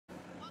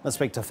Let's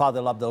speak to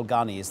Fadel Abdul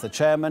Ghany. He's the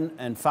chairman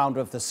and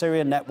founder of the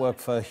Syrian Network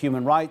for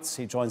Human Rights.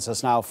 He joins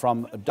us now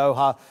from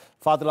Doha.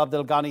 Fadel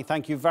Abdul Ghany,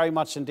 thank you very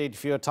much indeed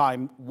for your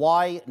time.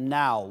 Why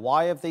now?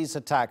 Why have these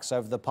attacks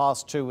over the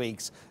past 2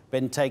 weeks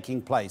been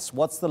taking place?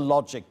 What's the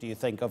logic, do you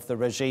think, of the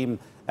regime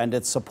and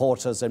its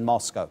supporters in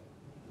Moscow?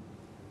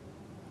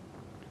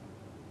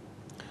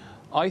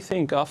 I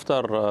think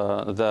after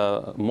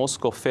the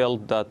Moscow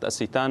failed, that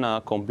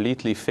Asitana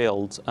completely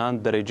failed,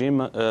 and the regime,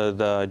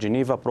 the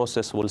Geneva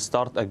process will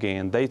start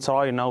again. They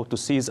try now to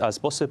seize as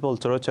possible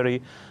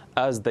territory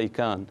as they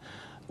can.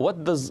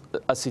 What does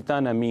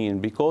Asitana mean?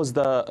 Because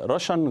the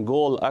Russian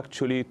goal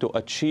actually to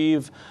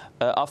achieve,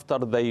 after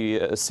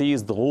they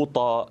seized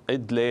Ghouta,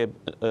 Idlib,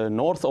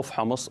 north of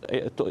Hamas,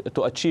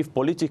 to achieve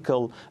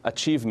political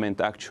achievement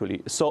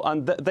actually. So,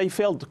 and they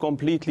failed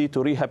completely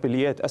to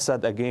rehabilitate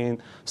Assad again,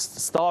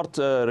 start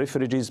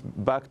refugees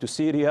back to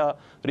Syria,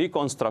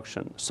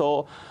 reconstruction.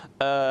 So,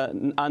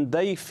 and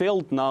they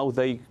failed now,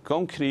 they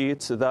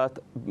concrete that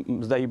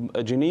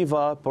the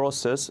Geneva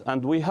process,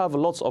 and we have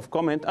lots of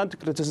comment and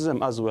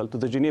criticism as well to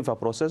the Geneva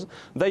process,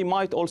 they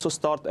might also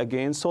start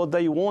again. So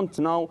they want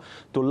now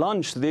to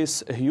launch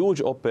this huge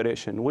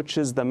operation, which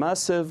is the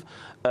massive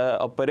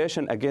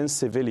operation against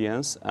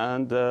civilians,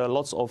 and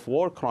lots of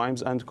war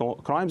crimes and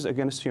crimes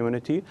against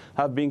humanity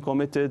have been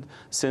committed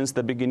since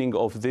the beginning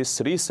of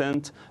this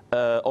recent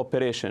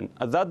operation.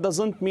 That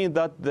doesn't mean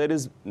that there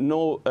is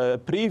no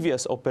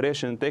previous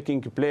operation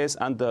taking place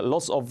and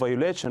lots of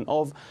violation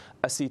of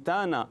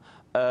Asitana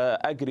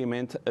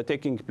agreement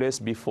taking place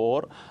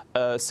before.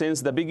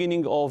 Since the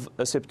beginning of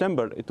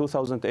September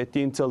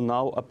 2018 till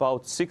now,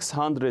 about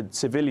 600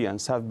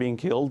 civilians have been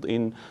killed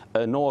in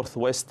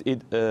northwest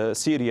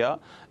Syria,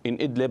 in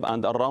Idlib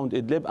and around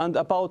Idlib, and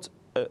about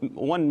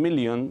 1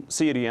 million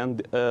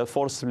Syrian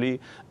forcibly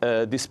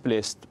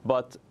displaced.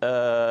 But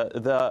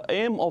the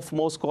aim of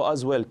Moscow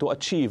as well to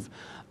achieve,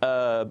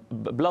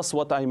 plus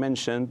what I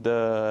mentioned,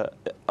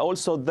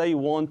 also they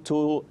want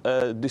to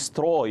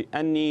destroy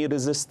any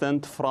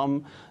resistance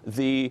from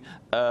the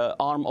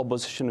armed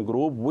opposition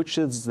group, which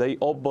is the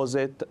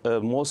opposite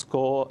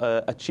Moscow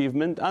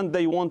achievement. And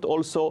they want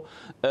also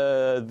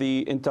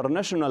the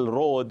international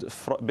road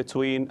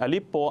between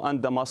Aleppo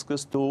and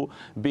Damascus to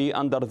be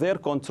under their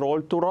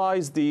control, to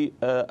rise the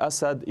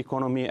Assad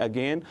economy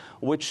again,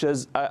 which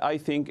is, I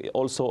think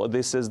also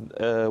this is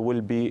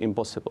will be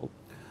impossible.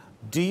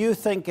 Do you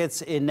think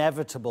it's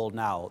inevitable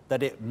now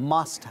that it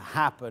must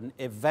happen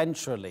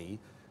eventually,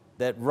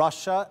 that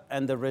Russia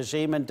and the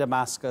regime in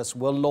Damascus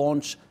will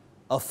launch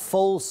a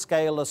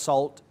full-scale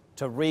assault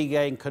to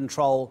regain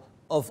control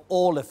of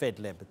all of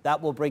Idlib?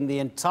 That will bring the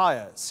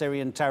entire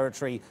Syrian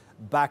territory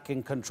back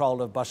in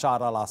control of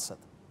Bashar al-Assad.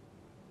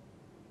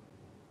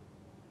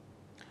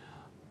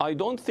 I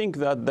don't think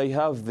that they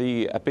have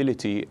the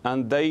ability,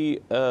 and they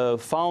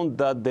found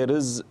that there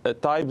is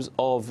types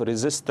of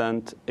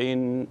resistance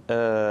in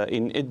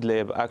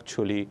Idlib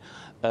actually,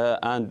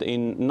 and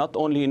in not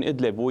only in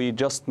Idlib. We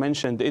just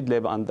mentioned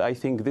Idlib, and I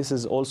think this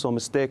is also a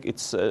mistake.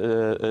 It's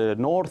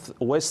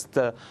northwest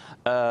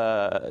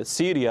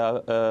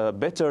Syria,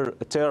 better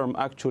term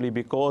actually,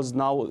 because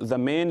now the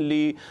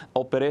mainly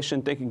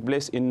operation taking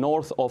place in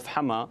north of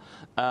Hama,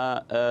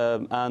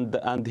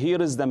 and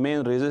here is the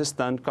main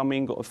resistance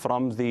coming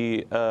from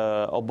the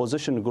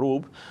opposition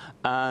group,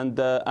 and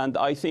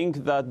I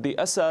think that the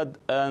Assad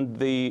and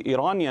the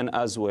Iranian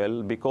as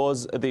well,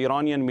 because the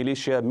Iranian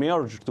militia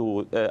merged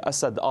to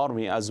Assad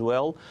army as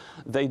well,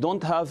 they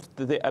don't have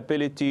the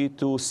ability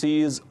to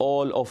seize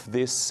all of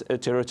this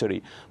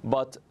territory.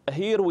 But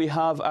here we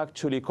have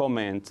actually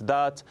comment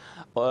that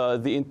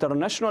the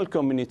international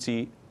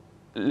community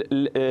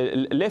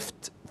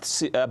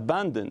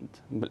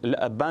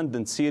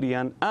abandoned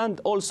Syrian, and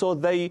also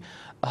they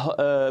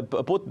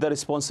put the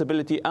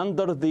responsibility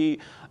under the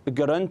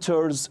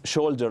guarantor's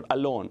shoulder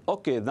alone.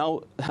 Okay,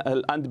 now,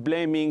 and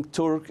blaming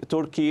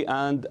Turkey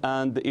and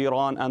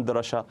Iran and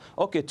Russia.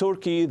 Okay,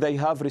 Turkey, they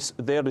have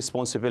their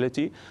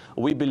responsibility.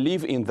 We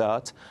believe in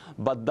that,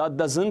 but that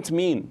doesn't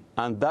mean,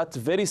 and that's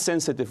very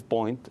sensitive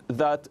point,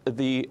 that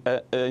the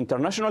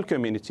international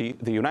community,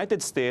 the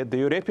United States, the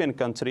European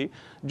country,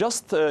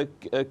 just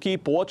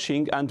keep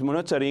watching and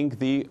monitoring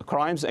the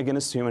crimes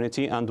against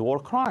humanity and war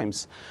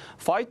crimes.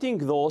 Fighting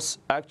those,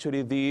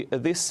 actually,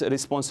 this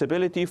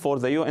responsibility for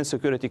the UN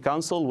Security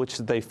Council, which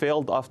they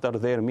failed after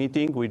their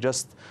meeting. We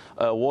just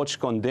watch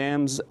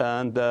condemns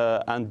and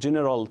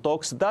general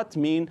talks. That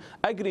mean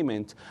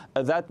agreement.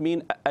 That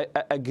mean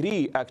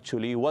agree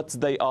actually what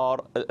they are,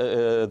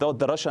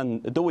 the Russian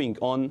doing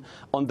on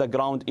the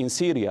ground in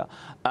Syria.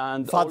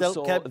 And Fadel,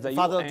 also the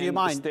Fadel, do you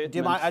mind?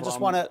 I just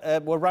want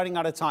to. We're running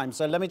out of time,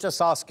 so let me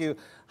just ask you: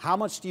 how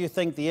much do you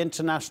think the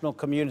international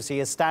community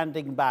is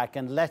standing back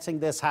and letting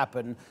this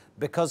happen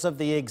because of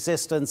the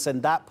existence in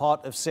that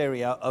part of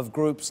Syria of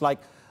groups like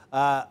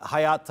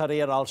Hayat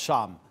Tahrir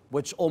al-Sham,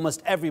 which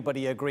almost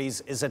everybody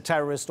agrees is a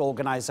terrorist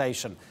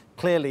organization?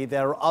 Clearly,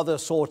 there are other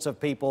sorts of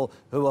people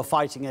who are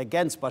fighting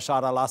against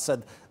Bashar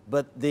al-Assad,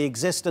 but the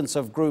existence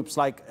of groups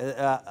like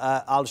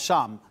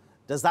al-Sham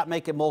does that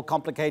make it more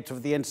complicated for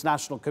the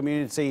international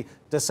community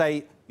to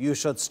say you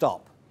should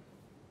stop?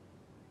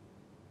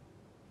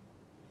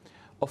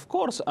 Of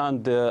course,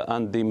 and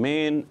the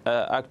main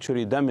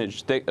actually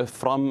damage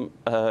from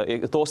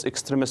those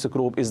extremist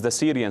groups is the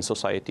Syrian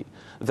society.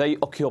 They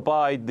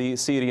occupied the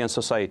Syrian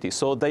society.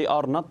 So they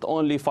are not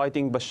only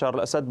fighting Bashar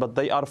al-Assad, but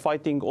they are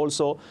fighting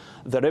also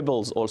the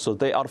rebels also.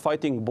 They are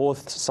fighting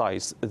both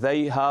sides.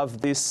 They have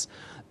this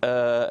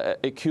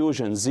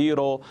accusation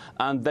zero,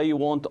 and they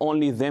want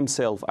only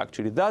themselves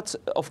actually. That's,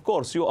 of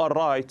course, you are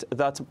right,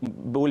 that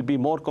will be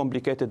more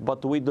complicated,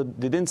 but we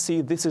didn't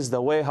see this is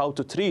the way how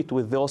to treat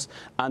with those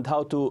and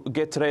how to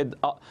get rid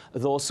of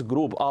those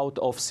groups out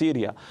of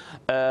Syria.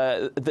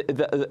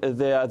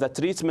 The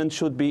treatment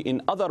should be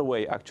in other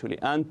way actually,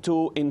 and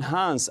to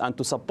enhance and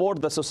to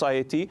support the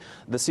society,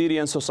 the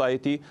Syrian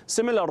society,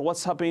 similar what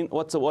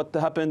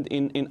happened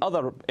in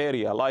other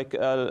area, like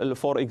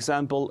for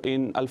example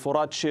in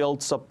Al-Furat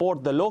Shield,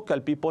 support the local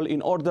people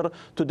in order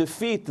to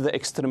defeat the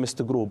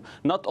extremist group,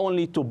 not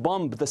only to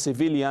bomb the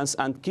civilians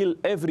and kill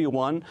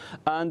everyone,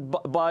 and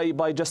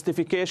by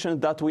justification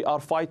that we are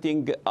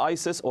fighting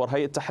ISIS or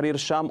Hayat Tahrir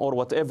Sham or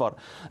whatever.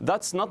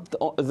 That's not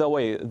the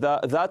way.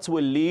 That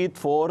will lead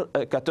for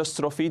a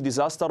catastrophe,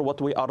 disaster, what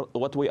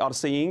we are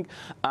seeing,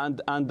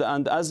 and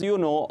as you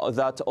know,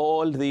 that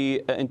all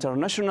the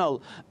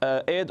international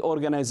aid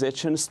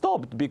organizations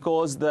stopped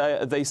because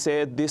they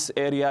said this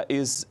area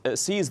is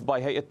seized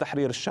by Hayat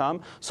Tahrir Sham.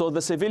 So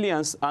the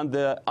civilians and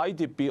the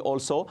IDP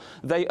also,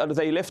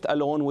 they left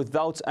alone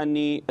without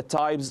any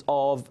types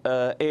of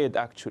aid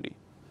actually.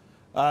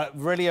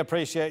 Really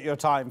appreciate your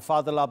time.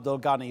 Fadel Abdul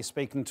Ghany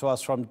speaking to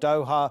us from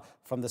Doha,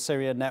 from the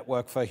Syrian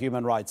Network for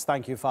Human Rights.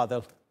 Thank you,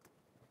 Fadel.